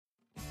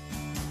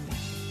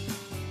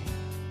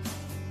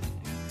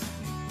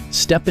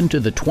Step into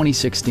the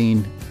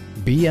 2016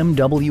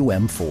 BMW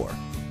M4.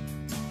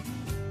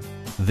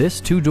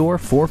 This two-door,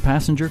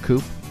 four-passenger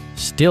coupe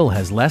still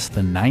has less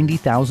than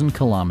 90,000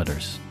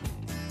 kilometers.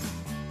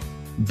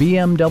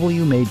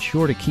 BMW made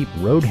sure to keep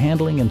road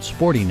handling and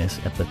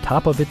sportiness at the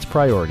top of its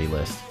priority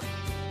list.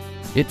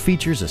 It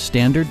features a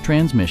standard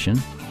transmission,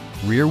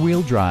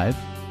 rear-wheel drive,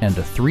 and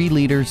a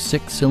 3-liter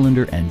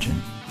 6-cylinder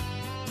engine.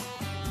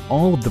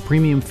 All of the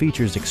premium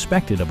features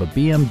expected of a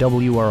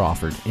BMW are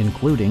offered,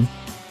 including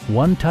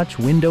one-touch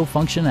window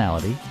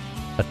functionality,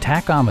 a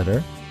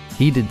tachometer,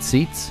 heated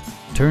seats,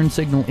 turn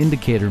signal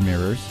indicator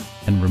mirrors,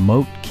 and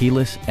remote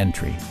keyless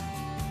entry.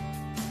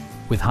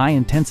 With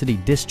high-intensity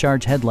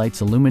discharge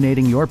headlights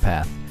illuminating your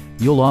path,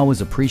 you'll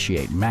always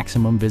appreciate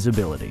maximum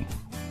visibility.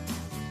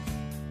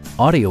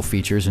 Audio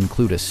features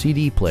include a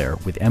CD player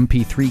with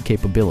MP3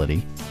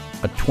 capability,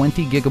 a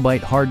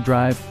 20-gigabyte hard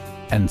drive,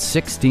 and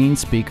 16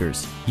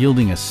 speakers,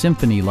 yielding a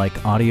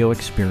symphony-like audio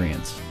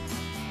experience.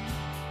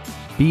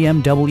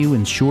 BMW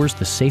ensures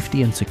the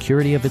safety and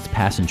security of its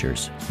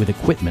passengers with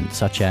equipment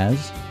such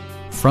as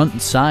front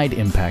and side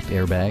impact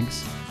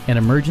airbags, an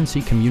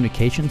emergency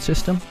communication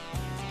system,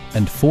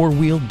 and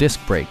 4-wheel disc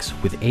brakes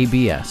with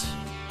ABS.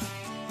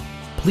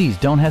 Please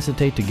don't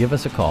hesitate to give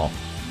us a call